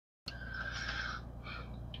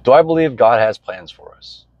Do I believe God has plans for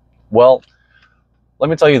us? Well, let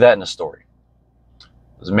me tell you that in a story.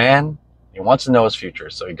 There's a man, he wants to know his future,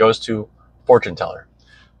 so he goes to fortune teller.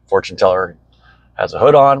 Fortune teller has a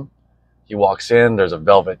hood on. He walks in, there's a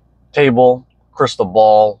velvet table, crystal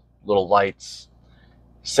ball, little lights,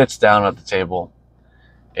 sits down at the table,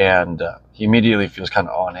 and he immediately feels kind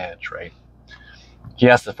of on edge, right? He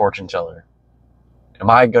asks the fortune teller, am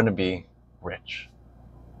I going to be rich?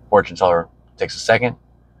 Fortune teller takes a second,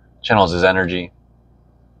 channels his energy,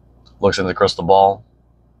 looks in the crystal ball,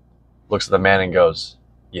 looks at the man and goes,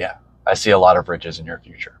 yeah, I see a lot of riches in your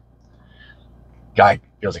future. Guy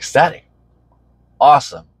feels ecstatic.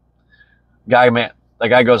 Awesome. The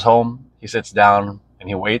guy goes home, he sits down and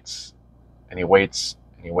he waits and he waits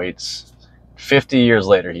and he waits. 50 years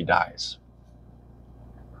later, he dies.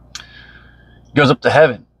 He goes up to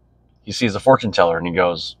heaven. He sees the fortune teller and he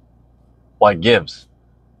goes, why gives?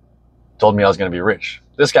 Told me I was going to be rich.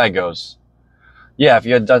 This guy goes, yeah, if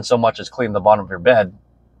you had done so much as clean the bottom of your bed,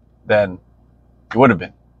 then you would have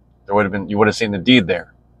been. You would have seen the deed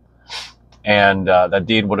there. And that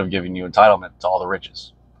deed would have given you entitlement to all the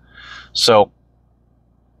riches. So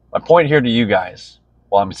my point here to you guys,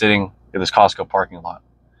 while I'm sitting in this Costco parking lot,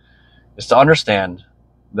 is to understand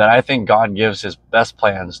that I think God gives his best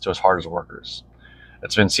plans to his hardest workers.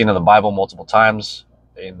 It's been seen in the Bible multiple times,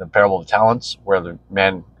 in the parable of talents, where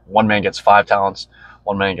one man gets 5 talents,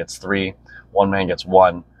 one man gets 3, one man gets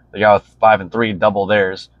 1. The guy with 5 and 3 double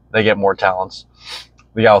theirs, they get more talents.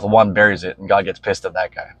 The guy with 1 buries it, and God gets pissed at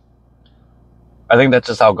that guy. I think that's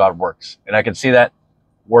just how God works. And I can see that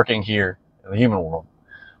working here in the human world,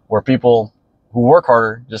 where people who work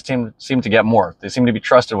harder just seem to get more. They seem to be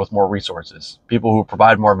trusted with more resources. People who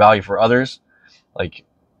provide more value for others, like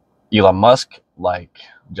Elon Musk, like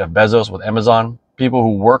Jeff Bezos with Amazon, people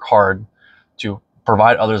who work hard to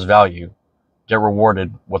provide others value get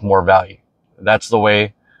rewarded with more value. That's the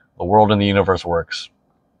way the world and the universe works.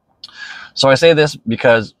 So I say this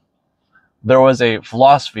because there was a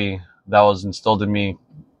philosophy that was instilled in me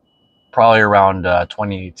probably around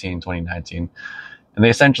 2018, 2019. And they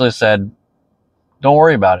essentially said, don't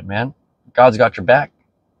worry about it, man. God's got your back.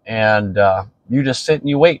 And you just sit and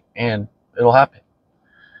you wait and it'll happen.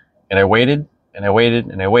 And I waited and I waited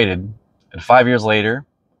and I waited. And 5 years later,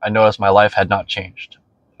 I noticed my life had not changed.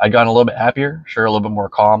 I'd gotten a little bit happier, sure, a little bit more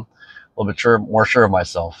calm, a little bit more sure of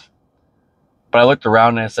myself. But I looked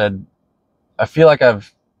around and I said, I feel like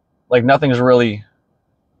nothing's really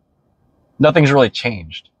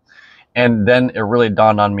changed. And then it really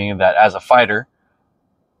dawned on me that as a fighter,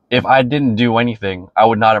 if I didn't do anything, I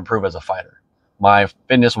would not improve as a fighter. My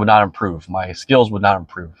fitness would not improve. My skills would not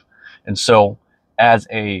improve. And so as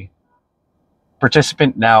a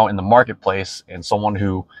participant now in the marketplace and someone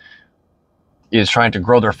who is trying to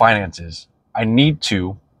grow their finances, I need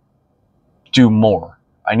to do more.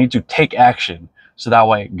 I need to take action so that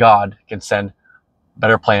way God can send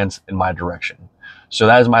better plans in my direction. So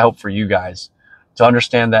that is my hope for you guys, to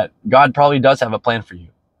understand that God probably does have a plan for you.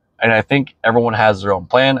 And I think everyone has their own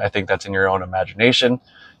plan. I think that's in your own imagination.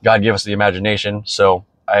 God gave us the imagination. So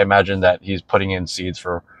I imagine that he's putting in seeds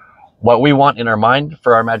for what we want in our mind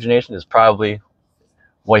for our imagination is probably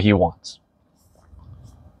what he wants.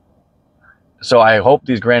 So I hope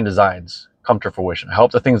these grand designs come to fruition. I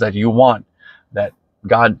hope the things that you want, that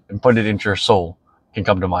God put it into your soul, can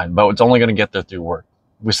come to mind. But it's only going to get there through work.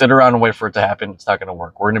 If we sit around and wait for it to happen, it's not going to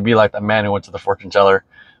work. We're going to be like that man who went to the fortune teller.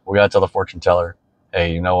 We got to tell the fortune teller,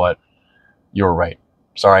 hey, you know what? You were right.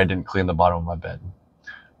 Sorry I didn't clean the bottom of my bed.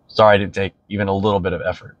 Sorry I didn't take even a little bit of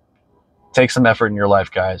effort. Take some effort in your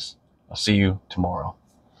life, guys. I'll see you tomorrow.